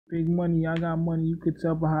Big money, I got money, you could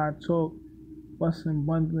tell by how I talk. Bustin',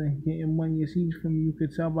 bundling, getting money, it's easy for me, you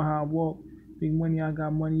could tell by how I walk. Big money, I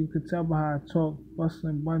got money, you could tell by how I talk.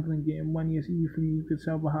 Bustin', bundling, getting money, it's easy for me, you could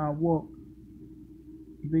tell by how I walk.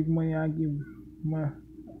 Big money,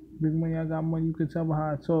 big money, I got money, you could tell by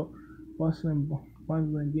how I talk. Bustin',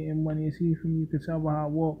 bundling, getting money, it's easy for me, you could tell by how I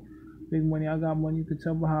walk. Big money, I got money, you could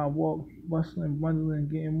tell by how I walk. Bustin', bundling,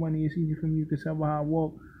 getting money, it's easy for me, you could tell by how I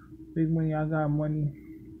walk. Big money, I got money.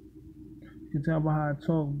 You can tell by how I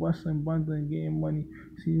talk, bustin', bundling, getting money.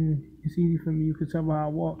 It's easy for me, you can tell by how I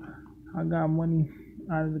walk. I got money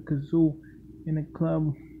out of the kazoo in the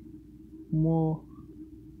club, more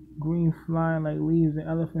green flying like leaves, and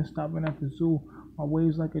elephants stopping at the zoo. My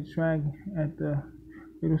waves like a track at the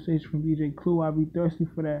radio station from DJ Clue. I be thirsty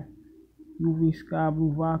for that UV sky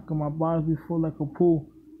blue vodka. My bottles be full like a pool.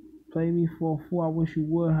 Play me for a fool, I wish you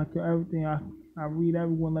would. I kill everything, I read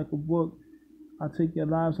everyone like a book. I take your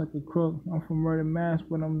lives like a crook. I'm from Murder Mass,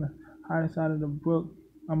 but I'm the hottest out of the brook.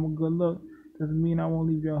 I'm a good look, doesn't mean I won't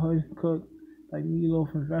leave your hood cooked. Like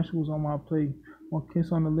meatloaf and vegetables on my plate. One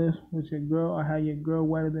kiss on the lips with your girl, I had your girl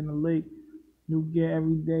wetter than the lake. New gear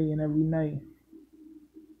every day and every night.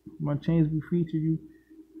 My chains be featured, you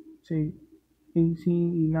take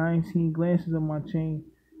 18, 19 glances of my chain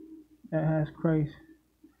that has Christ.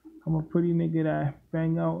 I'm a pretty nigga that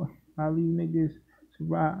bang out, I leave niggas to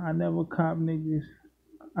ride. I never cop niggas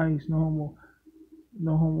ice, no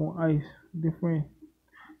homo ice. Different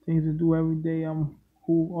things to do every day. I'm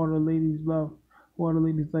who all the ladies love, who all the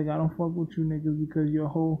ladies like. I don't fuck with you niggas because your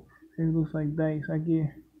whole thing looks like dice. I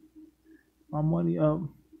get my money up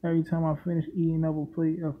every time I finish eating up a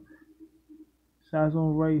plate of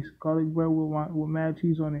Sazon rice, garlic bread with mad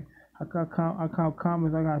cheese on it. I count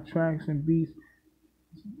comments, I got tracks and beats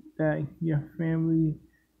that your favorite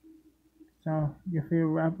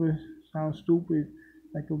rappers sound stupid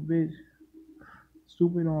like a bitch.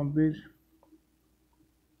 Stupid on bitch.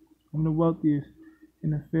 I'm the wealthiest in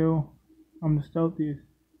the field. I'm the stealthiest.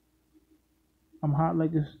 I'm hot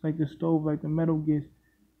like a stove, like the metal gets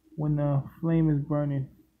when the flame is burning.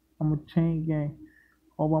 I'm a chain gang.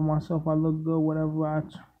 All by myself, I look good, whatever I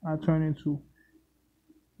turn into.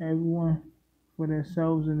 Everyone for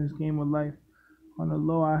themselves in this game of life. On the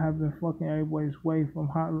low, I have been fucking everybody's wife. I'm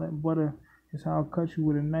hot like butter. It's how I cut you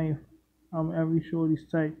with a knife. I'm every shorty's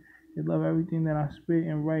type. They love everything that I spit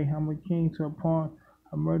and write. I'm a king to a pawn.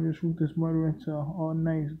 A murderous, ruthless murderer to all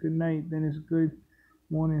nights. Good night, then it's good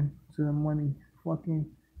morning to the money. Fucking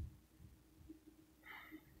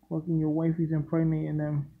your wifeys, impregnating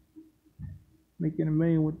them, making $1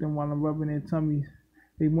 million with them while I'm rubbing their tummies.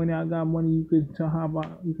 Big money, I got money. You could tell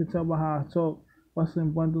by how I talk.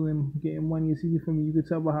 Bustin', bundling, getting money. It's easy for me. You could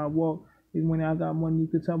tell by how I walk. Big money, I got money. You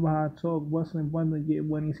could tell by how I talk. Bustin', bundling, getting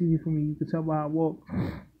money. It's easy for me. You could tell by how I walk.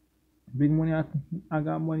 Big money, I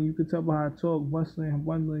got money. You could tell by how I talk. Bustin',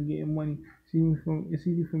 bundling, getting money. It's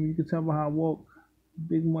easy for me. You could tell by how I walk.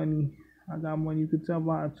 Big money, I got money. You could tell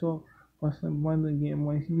by how I talk. Bustin', bundling, getting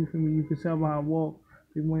money. It's easy for me. You could tell by how I walk.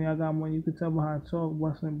 Big money, I got money. You could tell by how I talk.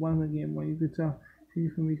 Bustin', bundling, getting money. You could tell. It's easy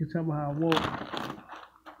for me. You could tell by how I walk.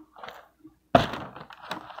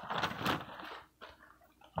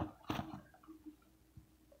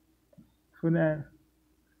 For that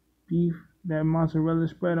beef, that mozzarella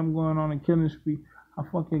spread, I'm going on a killing spree. I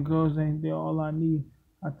fucking girls, they're all I need.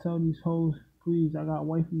 I tell these hoes, please, I got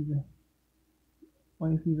wifeys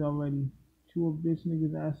already. Chew a bitch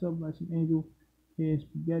niggas ass up like some angel head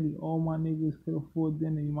spaghetti. All my niggas could afford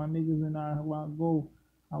dinner. My niggas and I rock gold.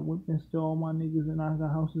 I whip and steal all my niggas and I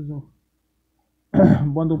got houses of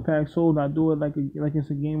bundle pack sold. I do it like it's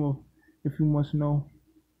a game of if you must know.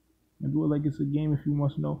 I do it like it's a game if you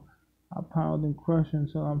must know. I pound and crush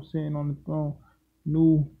until I'm sitting on the throne.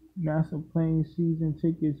 New NASA plane season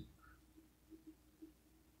tickets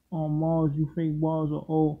on Mars. You fake balls are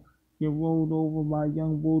old. Get rolled over by a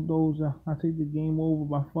young bulldozer. I take the game over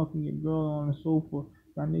by fucking your girl on the sofa.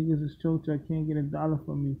 Y'all niggas is choked. I can't get $1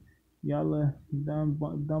 from me. Y'all are dumb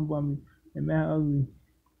by me. And mad ugly.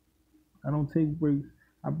 I don't take breaks.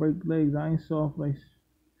 I break legs. I ain't soft like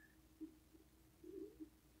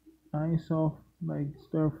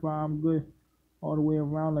stir fry. I'm good all the way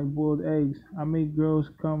around like boiled eggs. I make girls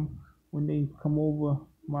come when they come over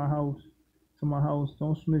to my house.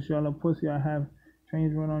 Don't smith y'all a pussy. I have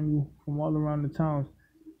trains run on you from all around the towns.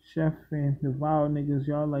 Chef and devour niggas,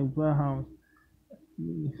 y'all like bloodhounds.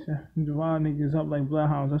 Devour niggas up like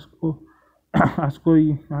bloodhounds. I score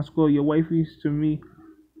your wifeys to me.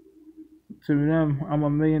 To them, I'm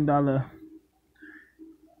 $1 million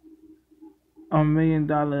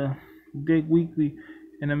dick weekly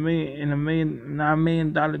and $9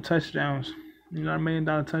 million touchdowns. You got $1 million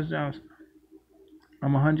touchdowns.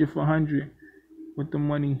 I'm 100 for 100 with the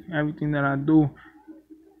money. Everything that I do,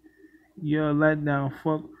 you're a letdown.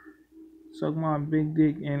 Fuck, suck my big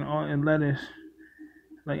dick and all and lettuce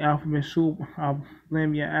like alphabet soup. I'll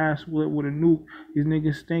blame your ass with a nuke. These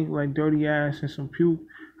niggas stink like dirty ass and some puke.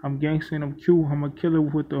 I'm gangsta and I'm cute. I'm a killer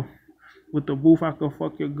with the booth. I could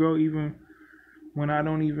fuck your girl even when I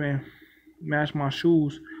don't even match my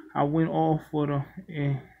shoes. I went all for the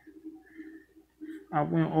and I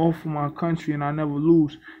went all for my country and I never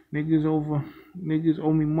lose. Niggas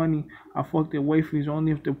owe me money. I fuck their wafers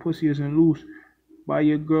only if the pussy isn't loose. Buy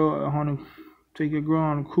your girl on a take your girl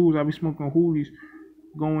on a cruise. I be smoking hoolies,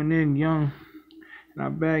 going in young. And I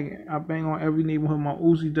bang on every neighborhood. My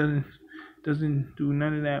Uzi doesn't do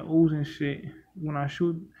none of that oozing shit. When I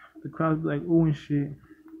shoot, the crowd be like ooh and shit.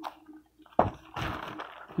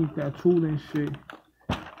 Keep that tool and shit.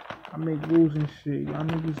 I make rules and shit. Y'all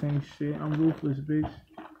niggas ain't shit. I'm ruthless, bitch.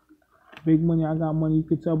 Big money, I got money. You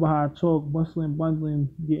can tell by how I talk. Bustling, bundling,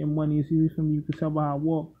 getting money. It's easy for me. You can tell by how I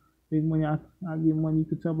walk. Big money, I get money. You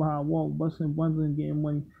can tell by how I walk. Bustling, bundling, getting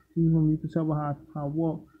money. It's easy for me. You can tell by how I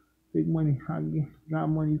walk. Big money, got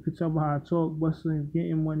money. You can tell by how I talk. Bustling,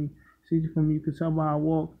 getting money. It's easy for me. You can tell by how I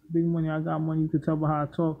walk. Big money, I got money. You can tell by how I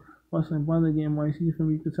talk. Bustling, bundling, getting money. It's easy for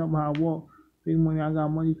me. You can tell by how I walk. Big money, I got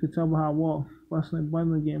money. You can tell by how I walk. Bustling,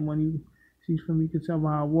 bundling, getting money. It's easy for me. You can tell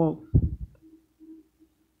by how I walk.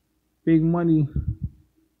 Big money,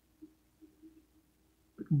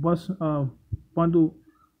 bundle,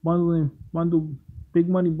 bundle, big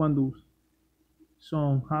money bundles.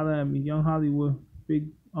 Song, holla at me, Young Hollywood, big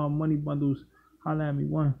money bundles, holla at me,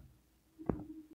 one.